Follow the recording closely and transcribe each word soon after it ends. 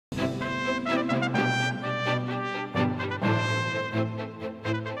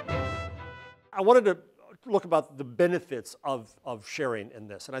I wanted to look about the benefits of sharing in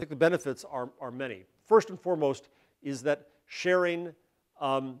this, and I think the benefits are many. First and foremost is that sharing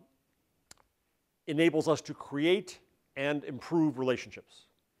enables us to create and improve relationships.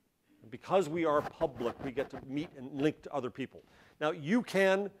 Because we are public, we get to meet and link to other people. Now, you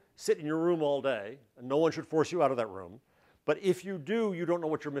can sit in your room all day, and no one should force you out of that room, but if you do, you don't know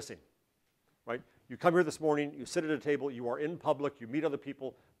what you're missing, right? You come here this morning, you sit at a table, you are in public, you meet other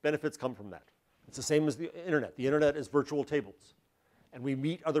people, benefits come from that. It's the same as the internet. The internet is virtual tables, and we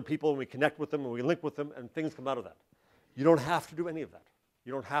meet other people, and we connect with them, and we link with them, and things come out of that. You don't have to do any of that.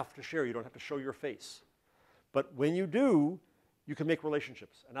 You don't have to share, you don't have to show your face. But when you do, you can make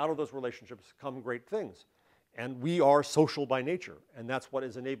relationships, and out of those relationships come great things. And we are social by nature, and that's what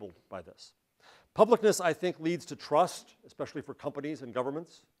is enabled by this. Publicness, I think, leads to trust, especially for companies and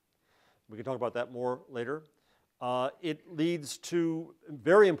governments. We can talk about that more later. It leads to,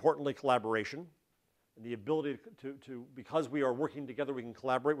 very importantly, collaboration, and the ability because we are working together, we can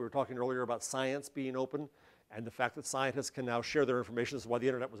collaborate. We were talking earlier about science being open, and the fact that scientists can now share their information. This is why the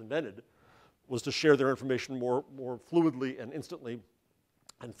internet was invented, was to share their information more fluidly and instantly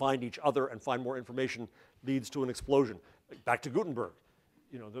and find each other and find more information leads to an explosion. Back to Gutenberg.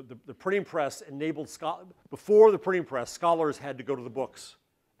 You know, the printing press enabled, before the printing press, scholars had to go to the books.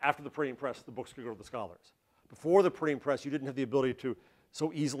 After the printing press, the books could go to the scholars. Before the printing press, you didn't have the ability to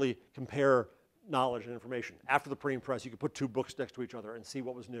so easily compare knowledge and information. After the printing press, you could put two books next to each other and see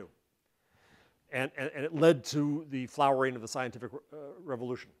what was new. And it led to the flowering of the scientific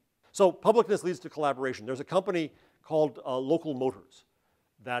revolution. So publicness leads to collaboration. There's a company called Local Motors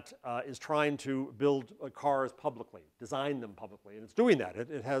that is trying to build cars publicly, design them publicly, and it's doing that.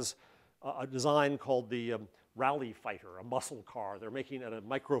 It has a design called the Rally Fighter, a muscle car. They're making at a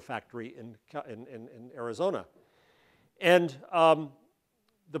micro factory in Arizona. And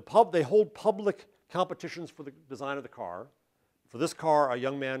they hold public competitions for the design of the car. For this car, a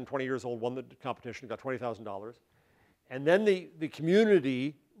young man, 20 years old, won the competition, got $20,000. And then the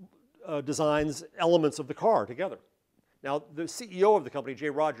community designs elements of the car together. Now, the CEO of the company,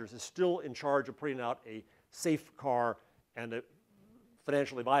 Jay Rogers, is still in charge of putting out a safe car and a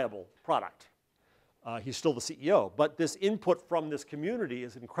financially viable product. He's still the CEO, but this input from this community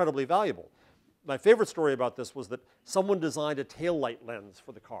is incredibly valuable. My favorite story about this was that someone designed a taillight lens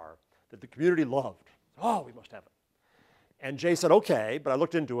for the car that the community loved. Oh, we must have it. And Jay said, okay, but I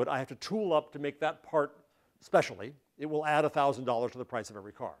looked into it. I have to tool up to make that part specially. It will add $1,000 to the price of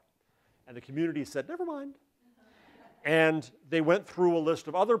every car. And the community said, never mind. And they went through a list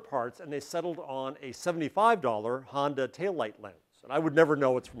of other parts, and they settled on a $75 Honda taillight lens. And I would never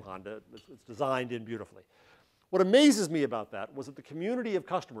know it's from Honda. It's designed in beautifully. What amazes me about that was that the community of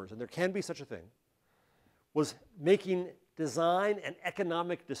customers, and there can be such a thing, was making design and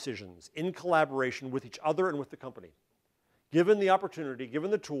economic decisions in collaboration with each other and with the company. Given the opportunity, given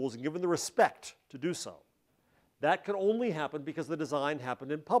the tools, and given the respect to do so. That could only happen because the design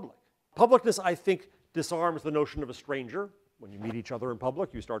happened in public. Publicness, I think, disarms the notion of a stranger. When you meet each other in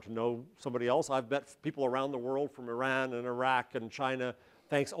public, you start to know somebody else. I've met people around the world from Iran and Iraq and China,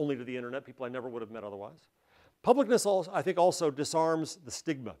 thanks only to the internet, people I never would have met otherwise. Publicness, also, I think, also disarms the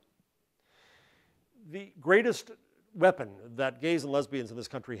stigma. The greatest weapon that gays and lesbians in this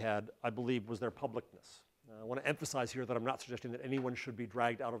country had, I believe, was their publicness. I want to emphasize here that I'm not suggesting that anyone should be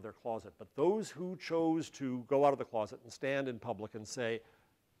dragged out of their closet, but those who chose to go out of the closet and stand in public and say,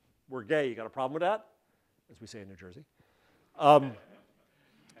 we're gay, you got a problem with that? As we say in New Jersey.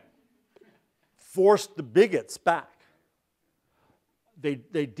 Forced the bigots back. They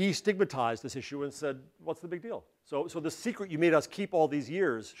destigmatized this issue and said, what's the big deal? So the secret you made us keep all these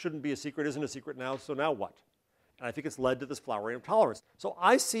years shouldn't be a secret, isn't a secret now, so now what? And I think it's led to this flowering of tolerance. So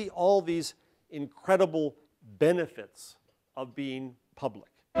I see all these incredible benefits of being public.